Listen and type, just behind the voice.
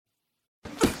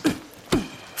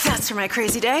That's for my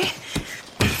crazy day.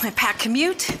 My packed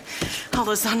commute, all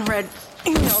those unread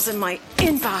emails in my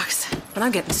inbox. But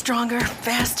I'm getting stronger,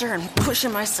 faster, and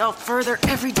pushing myself further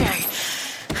every day.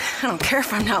 I don't care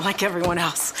if I'm not like everyone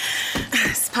else.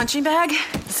 This punching bag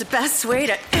is the best way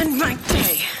to end my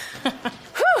day.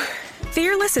 Whew.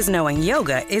 Fearless is knowing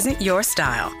yoga isn't your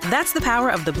style. That's the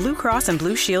power of the Blue Cross and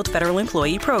Blue Shield Federal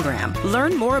Employee Program.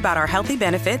 Learn more about our healthy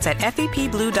benefits at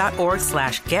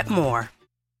fepblue.org/getmore.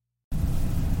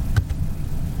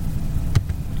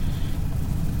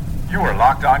 You are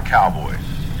Locked On Cowboys,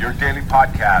 your daily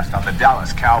podcast on the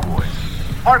Dallas Cowboys,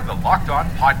 part of the Locked On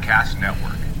Podcast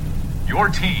Network. Your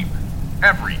team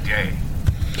every day.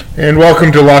 And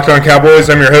welcome to Locked On Cowboys.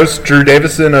 I'm your host, Drew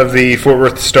Davison of the Fort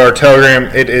Worth Star-Telegram.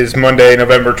 It is Monday,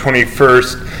 November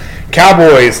 21st.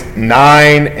 Cowboys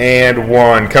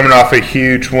 9-1, coming off a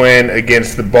huge win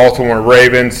against the Baltimore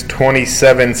Ravens,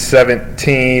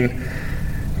 27-17.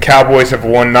 Cowboys have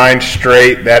won 9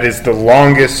 straight. That is the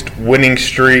longest winning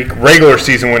streak, regular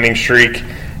season winning streak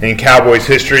in Cowboys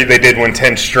history. They did win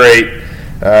 10 straight,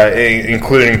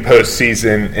 including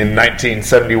postseason in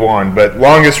 1971. But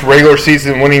longest regular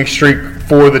season winning streak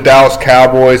for the Dallas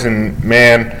Cowboys. And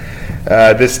man,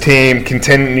 this team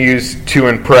continues to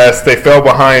impress. They fell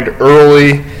behind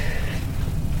early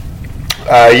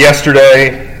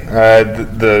yesterday.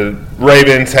 The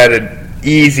Ravens had an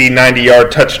easy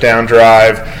 90-yard touchdown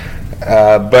drive.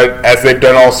 But as they've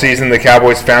done all season, the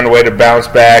Cowboys found a way to bounce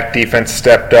back. Defense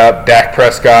stepped up. Dak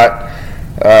Prescott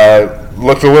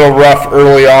looked a little rough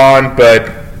early on,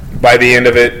 but by the end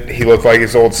of it, he looked like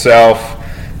his old self.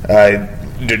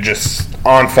 Just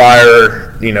on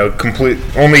fire.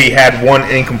 Only had one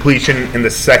incompletion in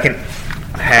the second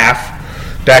half.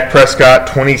 Dak Prescott,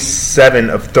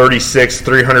 27 of 36,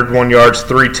 301 yards,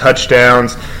 3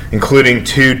 touchdowns, including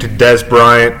 2 to Dez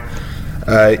Bryant.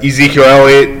 Ezekiel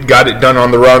Elliott got it done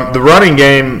on the run. The running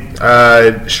game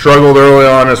struggled early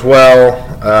on as well,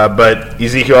 but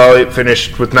Ezekiel Elliott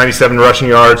finished with 97 rushing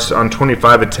yards on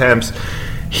 25 attempts.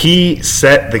 He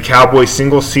set the Cowboys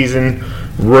single-season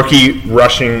rookie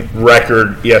rushing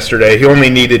record yesterday. He only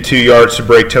needed 2 yards to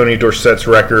break Tony Dorsett's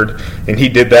record, and he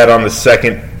did that on the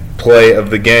second play of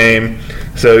the game.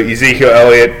 So Ezekiel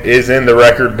Elliott is in the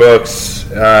record books,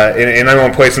 and I'm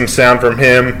going to play some sound from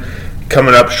him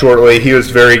coming up shortly. He was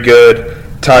very good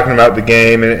talking about the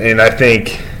game, and I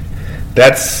think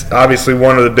that's obviously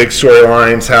one of the big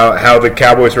storylines, how the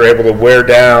Cowboys were able to wear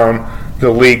down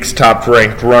the league's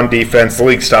top-ranked run defense, the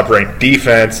league's top-ranked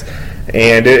defense,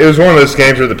 and it was one of those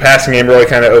games where the passing game really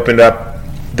kind of opened up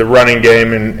the running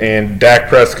game, and Dak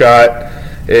Prescott,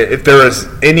 if there was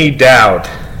any doubt,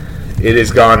 it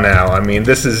is gone now. I mean,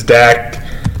 this is Dak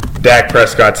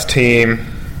Prescott's team,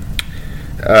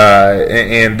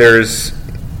 and there's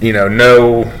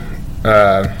no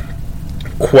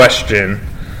question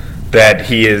that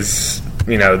he is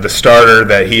the starter,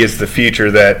 that he is the future,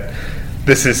 that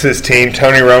this is his team.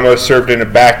 Tony Romo served in a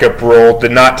backup role,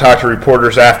 did not talk to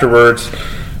reporters afterwards.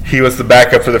 He was the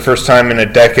backup for the first time in a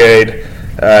decade.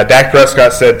 Dak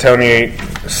Prescott said Tony,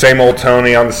 same old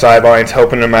Tony on the sidelines,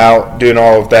 helping him out, doing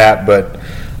all of that. But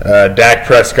Dak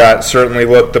Prescott certainly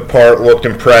looked the part, looked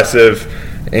impressive,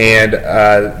 and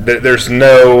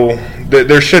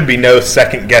there should be no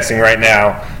second guessing right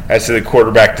now as to the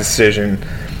quarterback decision.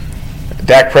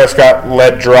 Dak Prescott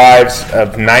led drives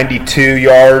of 92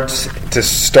 yards to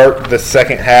start the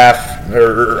second half,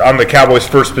 or on the Cowboys'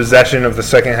 first possession of the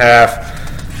second half.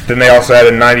 Then they also had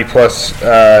a 90-plus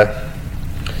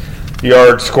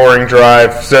yard scoring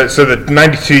drive. So the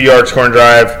 92-yard scoring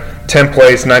drive, 10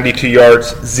 plays, 92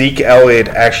 yards. Zeke Elliott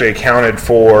actually accounted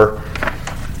for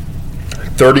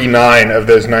 39 of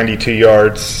those 92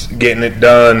 yards, getting it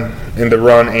done in the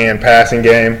run and passing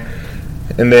game.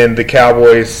 And then the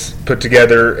Cowboys put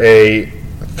together a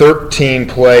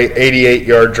 13-play,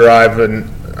 88-yard drive, and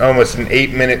almost an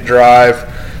 8-minute drive.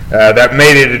 That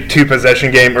made it a 2-possession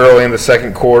game early in the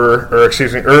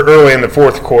early in the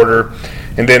fourth quarter.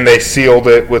 And then they sealed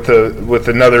it with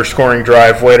another scoring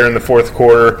drive later in the fourth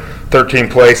quarter,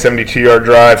 13-play, 72-yard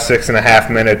drive, 6.5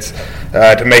 minutes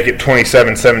to make it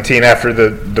 27-17 after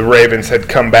the Ravens had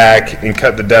come back and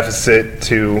cut the deficit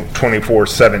to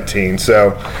 24-17.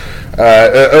 So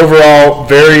overall,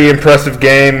 very impressive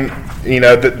game.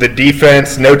 The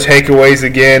defense, no takeaways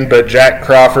again, but Jack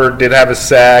Crawford did have a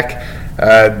sack.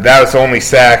 That was the only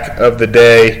sack of the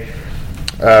day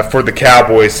for the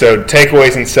Cowboys. So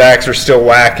takeaways and sacks are still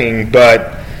lacking,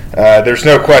 but there's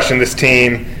no question this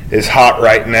team is hot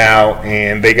right now,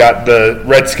 and they got the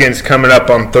Redskins coming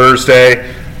up on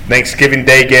Thursday, Thanksgiving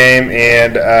Day game,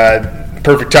 and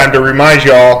perfect time to remind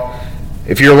y'all,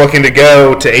 If you're looking to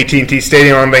go to AT&T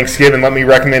Stadium on Thanksgiving, let me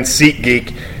recommend SeatGeek.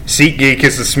 SeatGeek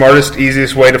is the smartest,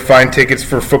 easiest way to find tickets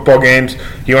for football games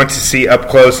you want to see up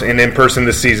close and in person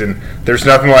this season. There's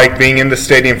nothing like being in the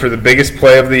stadium for the biggest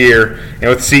play of the year, and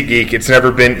with SeatGeek, it's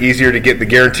never been easier to get the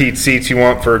guaranteed seats you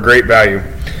want for a great value.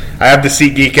 I have the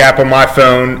SeatGeek app on my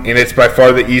phone, and it's by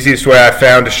far the easiest way I've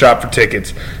found to shop for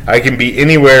tickets. I can be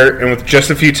anywhere, and with just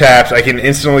a few taps, I can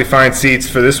instantly find seats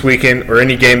for this weekend or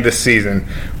any game this season.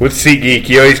 With SeatGeek,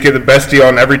 you always get the best deal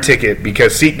on every ticket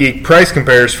because SeatGeek price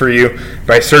compares for you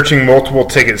by searching multiple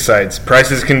ticket sites.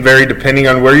 Prices can vary depending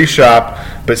on where you shop,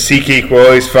 but SeatGeek will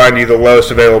always find you the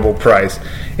lowest available price.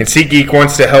 And SeatGeek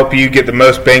wants to help you get the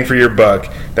most bang for your buck.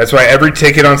 That's why every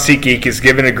ticket on SeatGeek is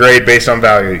given a grade based on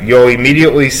value. You'll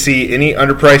immediately see any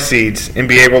underpriced seats and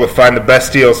be able to find the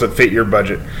best deals that fit your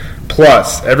budget.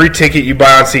 Plus, every ticket you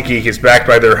buy on SeatGeek is backed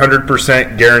by their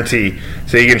 100% guarantee,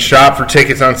 so you can shop for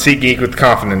tickets on SeatGeek with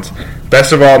confidence.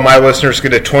 Best of all, my listeners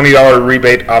get a $20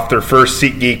 rebate off their first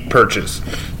SeatGeek purchase.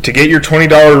 To get your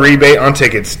 $20 rebate on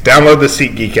tickets, download the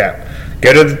SeatGeek app.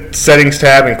 Go to the Settings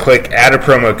tab and click Add a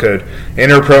Promo Code.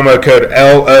 Enter promo code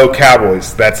LO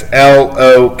Cowboys. That's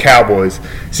LO Cowboys.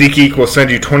 SeatGeek will send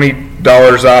you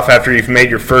 $20 off after you've made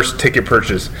your first ticket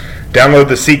purchase. Download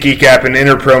the SeatGeek app and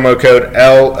enter promo code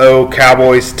LO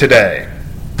Cowboys today.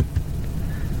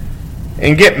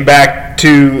 And getting back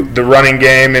to the running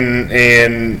game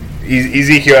and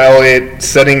Ezekiel Elliott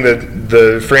setting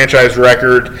the franchise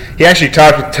record, he actually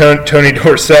talked with Tony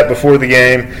Dorsett before the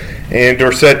game. And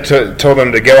Dorsett told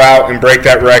him to go out and break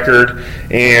that record.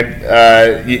 And,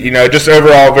 just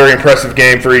overall, very impressive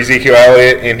game for Ezekiel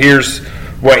Elliott. And here's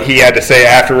what he had to say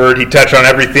afterward. He touched on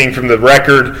everything from the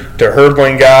record to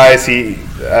hurdling guys to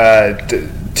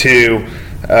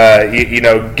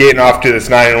getting off to this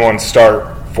 9-1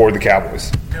 start for the Cowboys.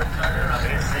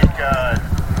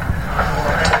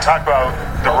 Talk about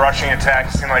the rushing attack.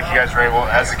 It seemed like you guys were able,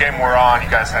 as the game wore on, you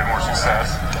guys had more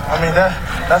success. I mean,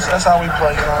 that's how we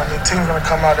play. The team's going to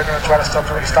come out. They're going to try to stop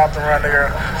the run. They're going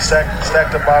to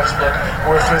stack the box. But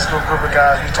we're a physical group of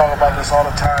guys. We talk about this all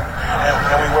the time,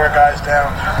 and we wear guys down.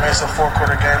 I mean, it's a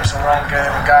 4-quarter game. It's a long game,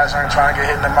 and guys aren't trying to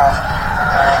get hit in the mouth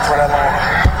for that long.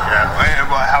 Yeah.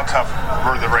 Well, how tough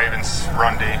were the Ravens'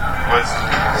 run D? Was it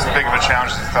as big of a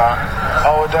challenge as you thought?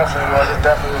 Oh, it definitely was. It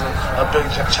definitely was a big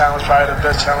challenge. Probably the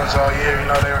best challenge all year.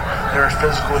 They were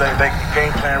physical. They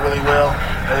game plan really well.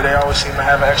 They always seem to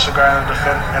have an extra guy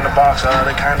in the box.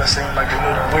 They kind of seemed like they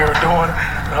knew what we were doing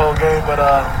the whole game. But,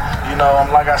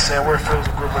 like I said, we're a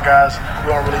physical group of guys.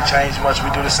 We don't really change much.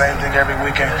 We do the same thing every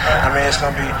weekend. I mean, it's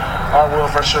going to be our will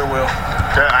for sure will.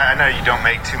 I know you don't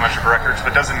make too much of records,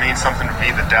 but does it mean something to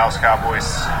be the Dallas Cowboys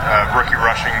rookie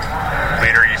rushing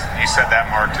leader? You set that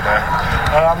mark today.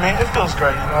 It feels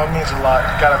great. It means a lot.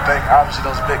 You got to thank, obviously,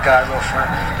 those big guys up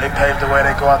front. They paved the way.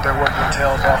 They go out there working their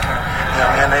tails off,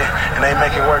 and they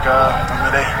make it work.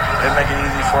 They make it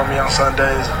easy for me on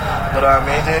Sundays. But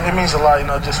it means a lot,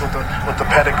 just with the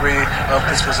pedigree of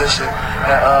this position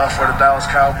for the Dallas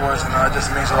Cowboys, and it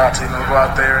just means a lot to go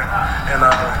out there and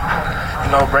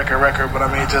break a record. But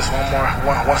just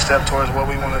one step towards what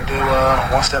we want to do,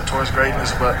 one step towards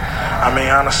greatness. But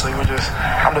honestly, I'm just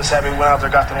happy we went out there,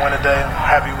 got the win today. I'm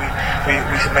happy we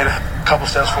made a couple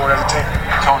steps forward as a team.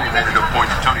 Tony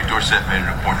Dorsett made it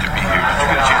a point to be here. Did you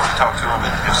get a chance to talk to him?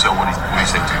 And if so, what did he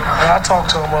say to you? I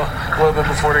talked to him a little bit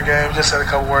before the game. Just said a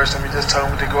couple words to me. Just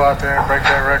told me to go out there and break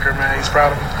that record, man. He's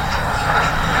proud of me.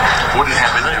 What did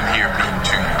having him here mean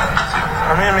to you?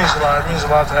 It means a lot. It means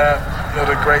a lot to have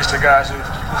the greats, the guys who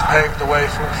paved the way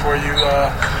for you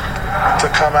to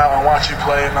come out and watch you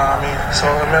play. So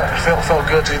it felt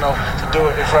good to do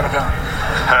it in front of him.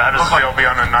 How does it feel to be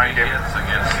on a 9-game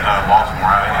against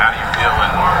Baltimore? How do you feel?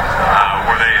 And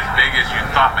were they as big as you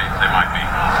thought they might be?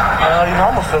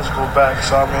 I'm a physical back,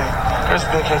 so there's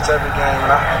big hits every game,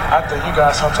 and I think you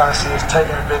guys sometimes see us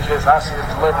taking big hits. I see us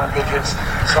delivering big hits.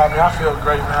 So I feel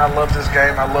great, man. I love this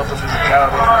game. I love the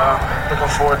physicality.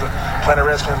 Looking forward to playing the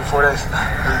Redskins in 4 days.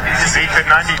 Zeke at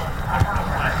 90.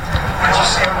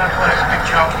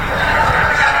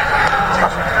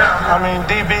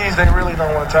 DBs, they really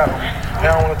don't want to tackle me. They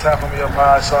don't want to tackle me up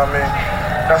high, so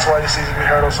that's why you see me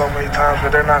hurdle so many times,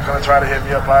 but they're not going to try to hit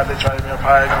me up high. If they try to hit me up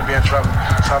high, they're going to be in trouble.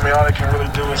 So all they can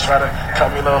really do is try to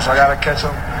cut me low, so I got to catch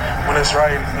them when it's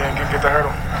right and get the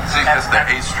hurdle. Zeke, that's the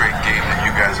 8th straight game that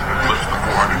you guys have eclipsed the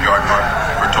 400-yard mark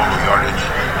for total yardage.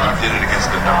 You did it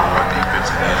against the number 1 defense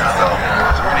in the NFL.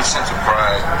 Is there any sense of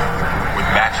pride with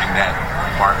matching that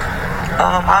mark?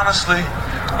 Honestly,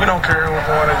 we don't care who we're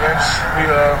going against.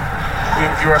 We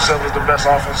view ourselves as the best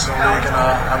offense in the league, and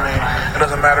it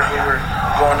doesn't matter who we're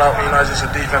going up, it's just a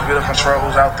defense. We don't control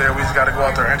who's out there. We just got to go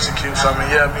out there and execute. So, it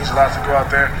means a lot to go out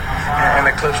there and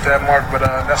eclipse that mark, but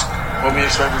that's what we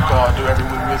expect to do every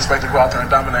week. We expect to go out there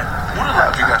and dominate. What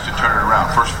allowed you guys to turn it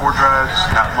around? First 4 drives,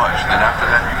 not much. And then after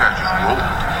that, you guys just rolled.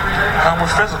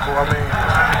 We're physical.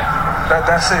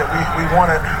 That's it. We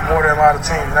want it more than a lot of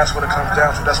teams, and that's what it comes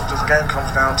down to. That's what this game comes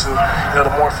down to.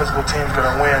 The more physical team's going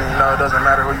to win. It doesn't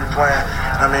matter who you're playing.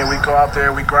 We go out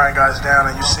there, we grind guys down,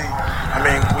 and you see,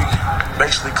 we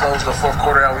basically closed the fourth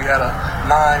quarter out. We had a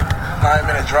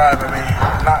 9-minute drive.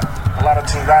 Not a lot of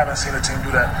teams. I haven't seen a team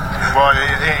do that. Well,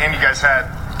 and you guys had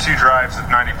 2 drives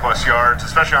of 90-plus yards,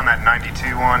 especially on that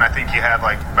 92 one. I think you had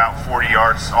about 40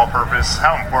 yards all-purpose.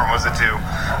 How important was it to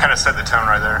kind of set the tone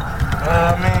right there?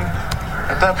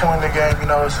 At that point in the game,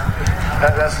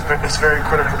 it's very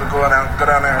critical to go down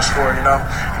there and score, And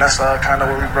that's kind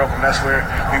of where we broke them. That's where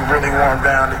we really warmed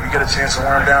down. You get a chance to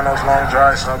warm down those long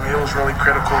drives. So, it was really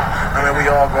critical.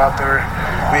 We all go out there.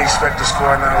 We expect to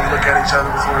score now. We look at each other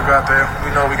before we go out there.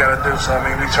 We know what we got to do. So,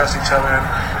 we trust each other, and,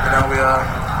 we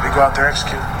go out there and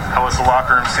execute. How was the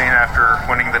locker room scene after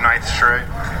winning the 9th straight?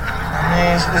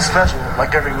 It's special,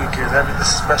 like every week is.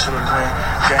 It's special to win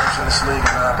games in this league,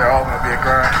 and they're all going to be a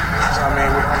grind. So,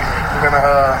 we're going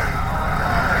to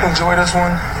enjoy this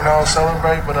one,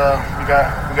 celebrate, but we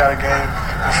got a game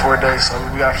in 4 days, so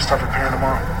we got to start preparing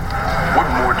tomorrow. What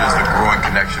more does the growing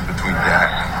connection between Dak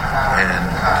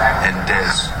and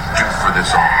Dez do for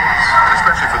this offense,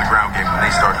 especially for the ground game when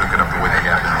they start hooking up the way they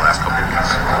have in the last couple of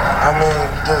weeks?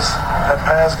 That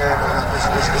pass game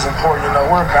is important.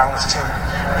 We're a balanced team.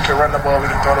 We can run the ball,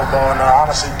 we can throw the ball, and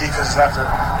honestly, defenses have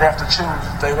to choose.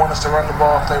 If they want us to run the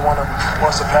ball, if they want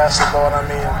us to pass the ball.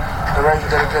 The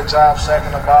Ravens did a good job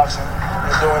sacking the box and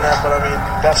doing that, but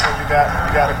that's when you got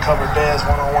to cover Dez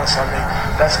one-on-one. So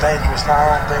that's dangerous. Now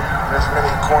I don't think there's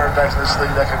many cornerbacks in this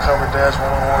league that can cover Dez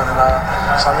one-on-one,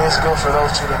 and it's good for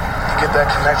those two to get that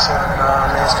connection.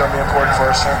 And it's going to be important for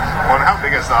us soon. Well, and how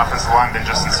big has the offensive line been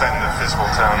just in setting the physical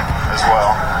tone as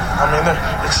well?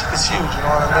 It's huge.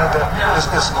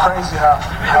 It's crazy how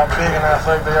big and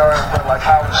athletic they are, but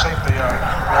how in shape they are.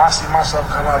 I see myself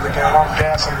come out of the game. I'm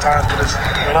gassed sometimes, but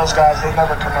those guys, they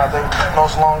never come out.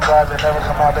 Those long drives, they never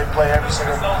come out. They play every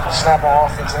single snap on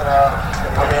offense, and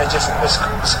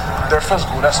they're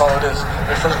physical. That's all it is.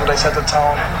 They're physical. They set the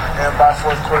tone, and by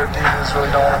fourth quarter, defense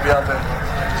really don't want to be out there.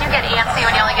 Do you get antsy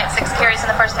when you only get 6 carries in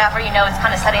the first half, or it's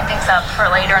kind of setting things up for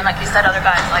later, and like you said, other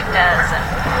guys like Dez?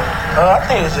 I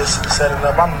think it's just setting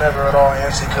up. I'm never at all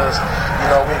antsy because,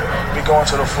 we go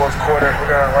into the fourth quarter.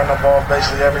 We're going to run the ball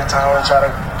basically every time. We try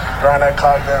to grind that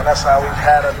clock down. That's how we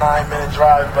had a 9-minute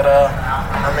drive. But,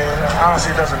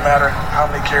 honestly, it doesn't matter how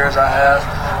many carries I have.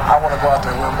 I want to go out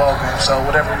there and win ball games. So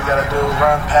whatever we got to do,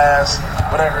 run, pass,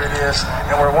 whatever it is,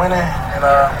 and we're winning, and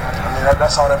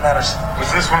that's all that matters.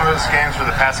 Was this one of those games where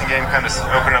the passing game kind of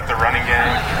opened up the running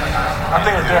game? I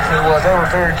think it definitely was. They were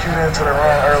very cued into the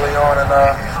run early on, and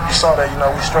you saw that,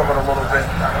 we struggled a little bit.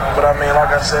 But,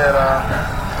 like I said,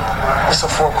 it's a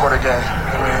 4-quarter game.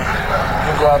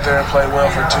 You can go out there and play well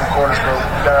for 2 quarters, but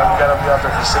we got to be out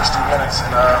there for 60 minutes,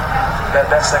 and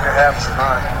that second half is a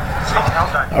 9.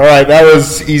 All right, that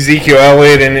was Ezekiel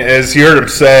Elliott, and as you heard him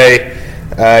say,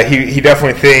 he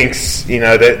definitely thinks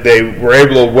that they were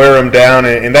able to wear him down,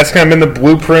 and that's kind of been the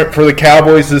blueprint for the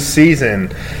Cowboys this season.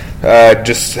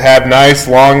 Just have nice,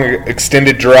 long,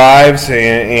 extended drives,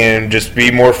 and just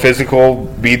be more physical,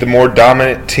 be the more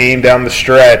dominant team down the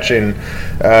stretch. And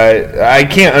I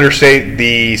can't understate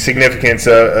the significance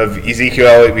of Ezekiel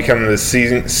Elliott becoming the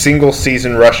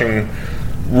single-season rushing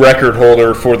record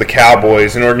holder for the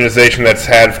Cowboys, an organization that's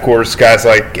had, of course, guys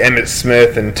like Emmitt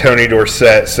Smith and Tony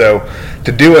Dorsett. So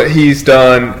to do what he's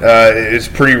done is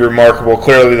pretty remarkable.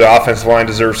 Clearly the offensive line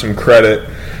deserves some credit.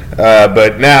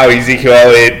 But now Ezekiel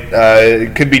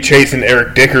Elliott could be chasing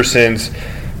Eric Dickerson's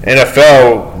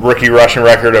NFL rookie rushing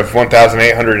record of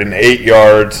 1,808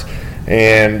 yards.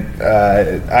 And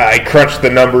I crunched the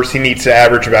numbers. He needs to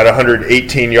average about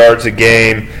 118 yards a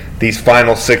game these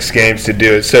final 6 games to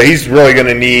do it. So he's really going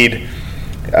to need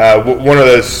one of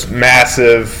those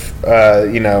massive,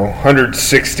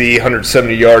 160,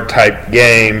 170-yard type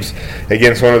games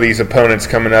against one of these opponents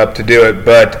coming up to do it.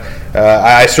 But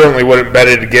I certainly wouldn't bet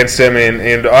it against him.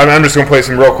 And I'm just going to play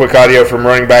some real quick audio from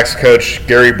running backs coach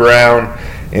Gary Brown,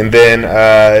 and then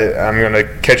I'm going to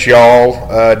catch y'all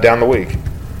down the week.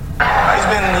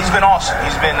 He's been awesome.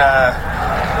 He's been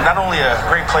not only a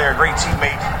great player, great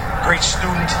teammate, great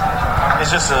student. He's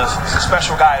just a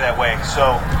special guy that way.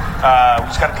 So we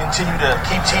just got to continue to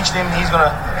keep teaching him. He's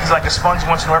like a sponge. He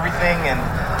wants to know everything, and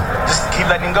just keep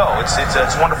letting him go. It's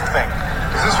a wonderful thing.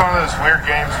 Is this one of those weird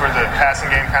games where the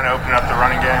passing game kind of opened up the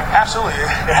running game? Absolutely.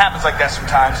 It happens like that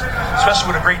sometimes,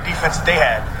 especially with a great defense that they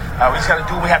had. We just got to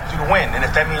do what we have to do to win. And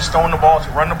if that means throwing the ball to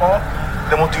run the ball,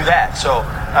 then we'll do that. So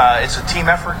it's a team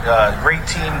effort, great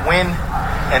team win,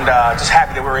 and just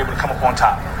happy that we were able to come up on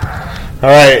top.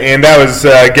 All right, and that was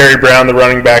Gary Brown, the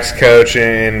running backs coach,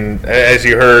 and as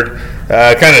you heard,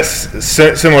 kind of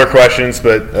similar questions,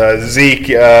 but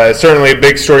Zeke, certainly a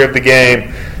big story of the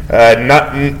game.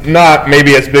 Not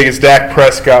maybe as big as Dak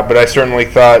Prescott, but I certainly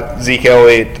thought Zeke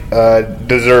Elliott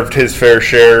deserved his fair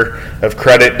share of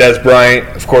credit. Dez Bryant,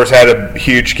 of course, had a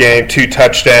huge game, 2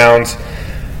 touchdowns.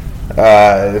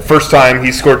 The first time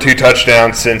he scored 2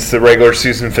 touchdowns since the regular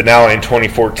season finale in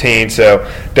 2014. So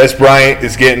Dez Bryant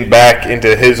is getting back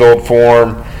into his old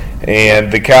form,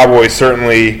 and the Cowboys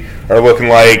certainly are looking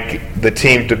like the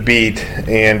team to beat.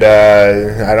 And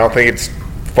I don't think it's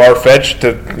far-fetched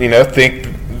to think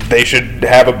they should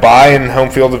have a bye and home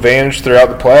field advantage throughout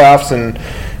the playoffs, and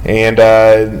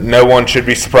no one should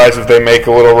be surprised if they make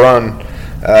a little run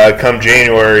come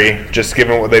January, just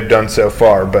given what they've done so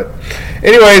far. But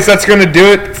anyways, that's going to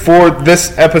do it for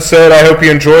this episode. I hope you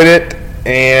enjoyed it,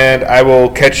 and I will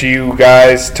catch you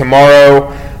guys tomorrow.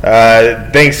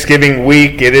 Thanksgiving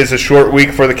week, it is a short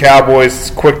week for the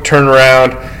Cowboys, quick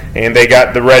turnaround, and they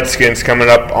got the Redskins coming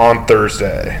up on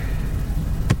Thursday.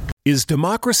 Is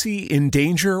democracy in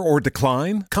danger or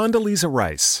decline? Condoleezza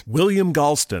Rice, William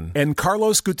Galston, and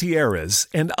Carlos Gutierrez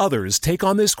and others take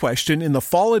on this question in the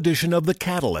fall edition of The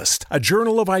Catalyst, a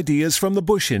journal of ideas from the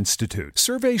Bush Institute.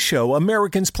 Surveys show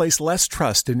Americans place less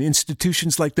trust in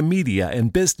institutions like the media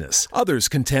and business. Others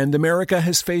contend America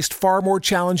has faced far more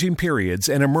challenging periods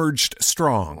and emerged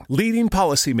strong. Leading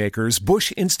policymakers,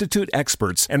 Bush Institute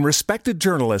experts, and respected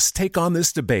journalists take on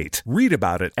this debate. Read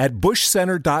about it at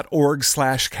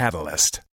bushcenter.org/catalyst.